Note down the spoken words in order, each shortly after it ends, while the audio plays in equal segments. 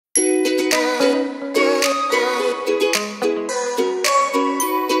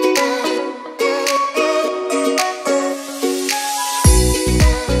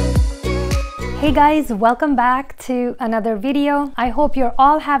Hey guys, welcome back to another video. I hope you're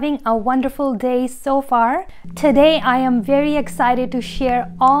all having a wonderful day so far. Today I am very excited to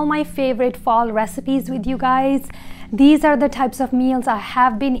share all my favorite fall recipes with you guys. These are the types of meals I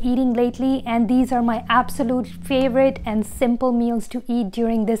have been eating lately, and these are my absolute favorite and simple meals to eat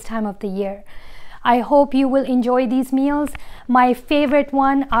during this time of the year. I hope you will enjoy these meals. My favorite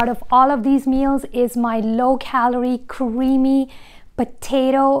one out of all of these meals is my low-calorie, creamy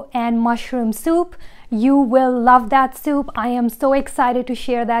potato and mushroom soup. You will love that soup. I am so excited to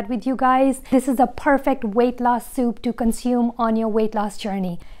share that with you guys. This is a perfect weight loss soup to consume on your weight loss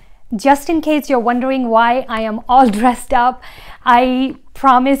journey. Just in case you're wondering why I am all dressed up, I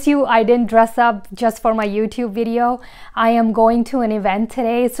promise you I didn't dress up just for my YouTube video. I am going to an event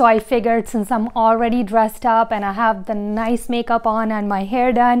today, so I figured since I'm already dressed up and I have the nice makeup on and my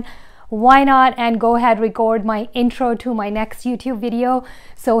hair done, why not and go ahead record my intro to my next YouTube video.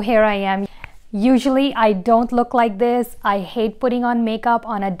 So here I am. Usually I don't look like this. I hate putting on makeup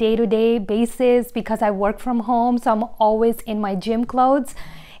on a day-to-day basis because I work from home, so I'm always in my gym clothes.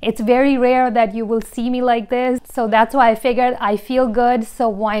 It's very rare that you will see me like this, so that's why I figured I feel good, so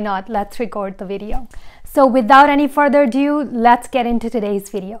why not? Let's record the video. So without any further ado, let's get into today's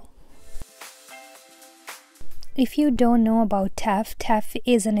video. If you don't know about Teff, Teff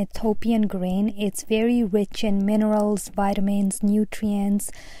is an Ethiopian grain. It's very rich in minerals, vitamins,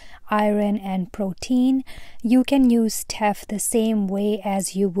 nutrients, iron and protein. You can use Teff the same way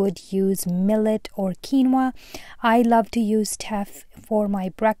as you would use millet or quinoa. I love to use Teff for my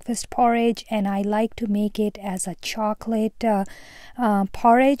breakfast porridge, and I like to make it as a chocolate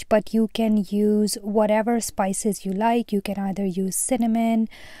porridge, but you can use whatever spices you like. You can either use cinnamon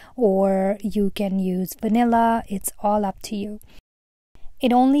or you can use vanilla. It's all up to you.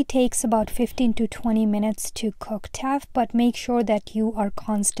 It only takes about 15 to 20 minutes to cook Teff, but make sure that you are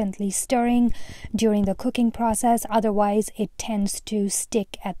constantly stirring during the cooking process, otherwise it tends to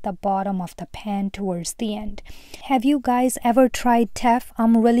stick at the bottom of the pan towards the end. Have you guys ever tried Teff?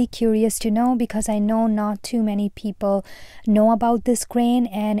 I'm really curious to know because I know not too many people know about this grain,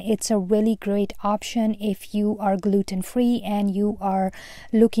 and it's a really great option if you are gluten-free and you are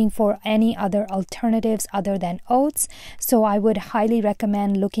looking for any other alternatives other than oats. So I would highly recommend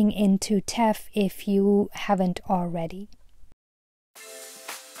looking into Teff if you haven't already.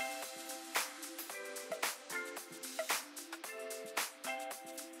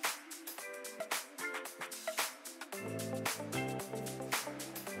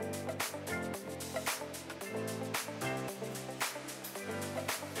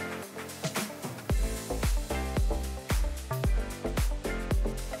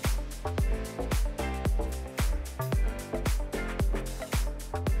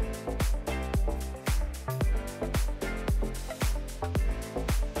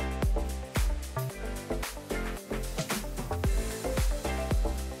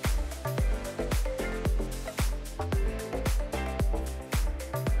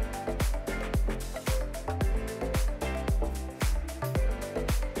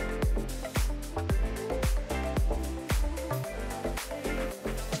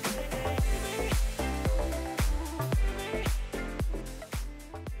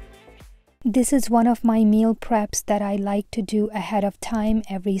 This is one of my meal preps that I like to do ahead of time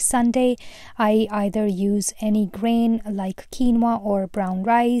every Sunday. I either use any grain like quinoa or brown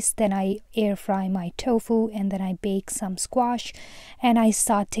rice, then I air fry my tofu, and then I bake some squash, and I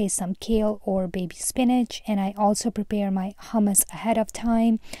saute some kale or baby spinach, and I also prepare my hummus ahead of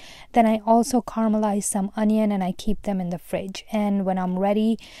time. Then I also caramelize some onion and I keep them in the fridge, and when I'm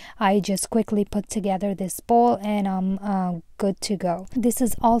ready I just quickly put together this bowl and I'm good to go. This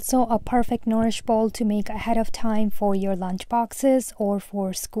is also a perfect Nourish bowl to make ahead of time for your lunch boxes or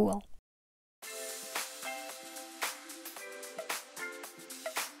for school.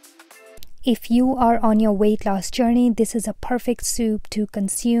 If you are on your weight loss journey, this is a perfect soup to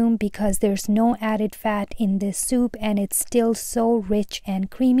consume because there's no added fat in this soup and it's still so rich and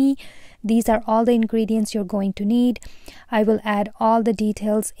creamy. These are all the ingredients you're going to need. I will add all the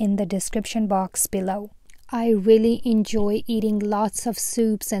details in the description box below. I really enjoy eating lots of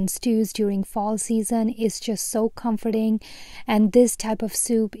soups and stews during fall season. It's just so comforting, and this type of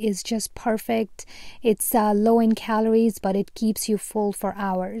soup is just perfect. It's low in calories, but it keeps you full for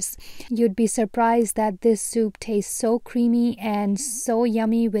hours. You'd be surprised that this soup tastes so creamy and so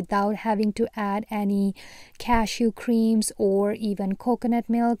yummy without having to add any cashew creams or even coconut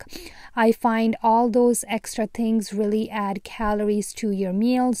milk. I find all those extra things really add calories to your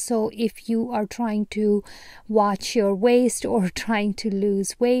meal, so if you are trying to watch your waist or trying to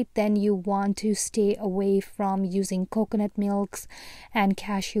lose weight, then you want to stay away from using coconut milks and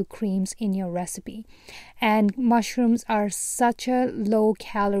cashew creams in your recipe. And mushrooms are such a low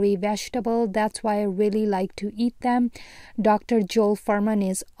calorie vegetable. That's why I really like to eat them. Dr. Joel Fuhrman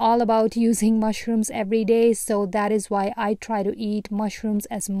is all about using mushrooms every day, so that is why I try to eat mushrooms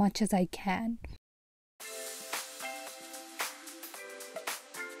as much as I can.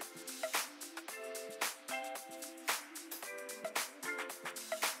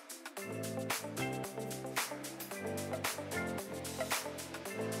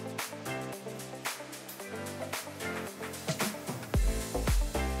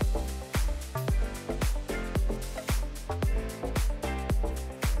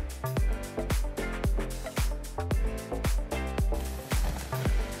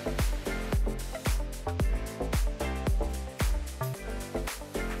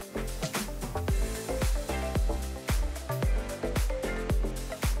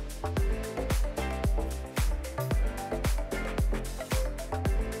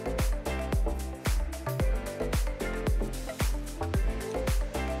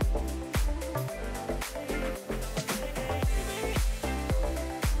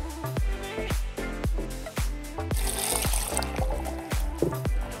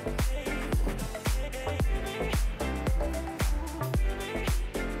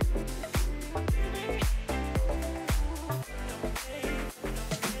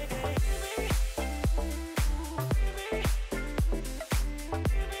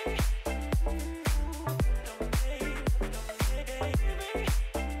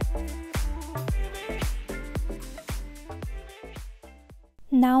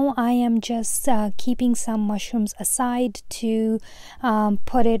 Now I am just keeping some mushrooms aside to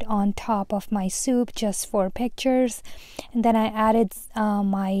put it on top of my soup just for pictures. And then I added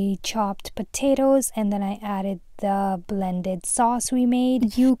my chopped potatoes, and then I added the blended sauce we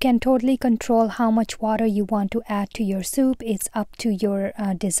made. You can totally control how much water you want to add to your soup. It's up to your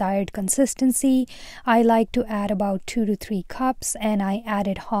desired consistency. I like to add about 2 to 3 cups, and I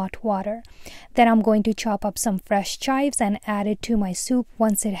added hot water. Then I'm going to chop up some fresh chives and add it to my soup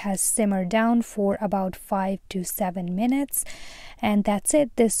once it has simmered down for about 5 to 7 minutes. And that's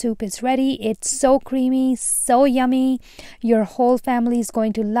it. This soup is ready. It's so creamy, so yummy. Your whole family is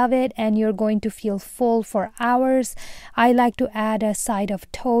going to love it, and you're going to feel full for hours. I like to add a side of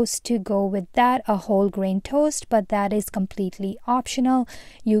toast to go with that, a whole grain toast, but that is completely optional.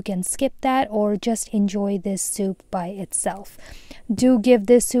 You can skip that or just enjoy this soup by itself. Do give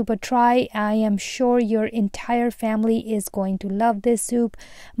this soup a try. I am sure your entire family is going to love this soup.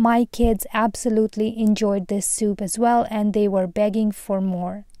 My kids absolutely enjoyed this soup as well, and they were begging for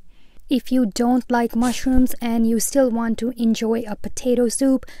more. If you don't like mushrooms and you still want to enjoy a potato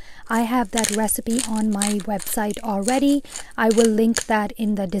soup, I have that recipe on my website already. I will link that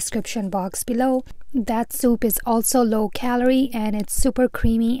in the description box below. That soup is also low calorie and it's super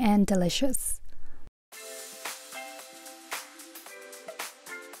creamy and delicious.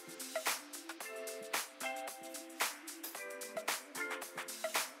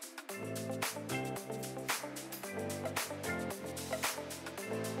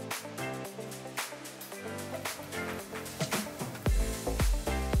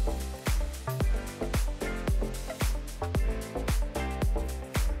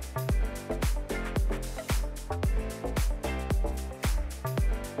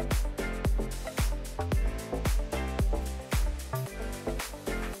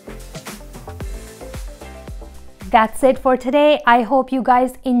 That's it for today. I hope you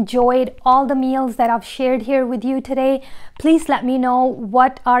guys enjoyed all the meals that I've shared here with you today. Please let me know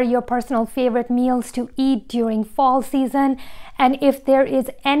what are your personal favorite meals to eat during fall season. And if there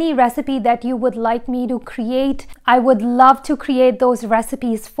is any recipe that you would like me to create, I would love to create those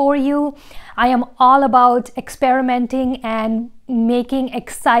recipes for you. I am all about experimenting and making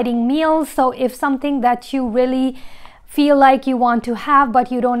exciting meals. So if something that you really feel like you want to have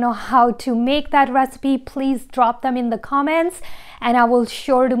but you don't know how to make that recipe, please drop them in the comments and I will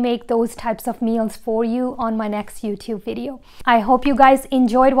sure to make those types of meals for you on my next YouTube video. I hope you guys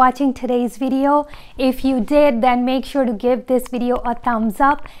enjoyed watching today's video. If you did, then make sure to give this video a thumbs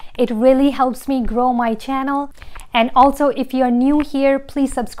up. It really helps me grow my channel. And also, if you're new here,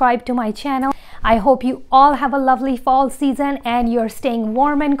 please subscribe to my channel. I hope you all have a lovely fall season and you're staying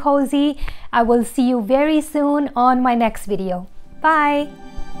warm and cozy. I will see you very soon on my next video. Bye!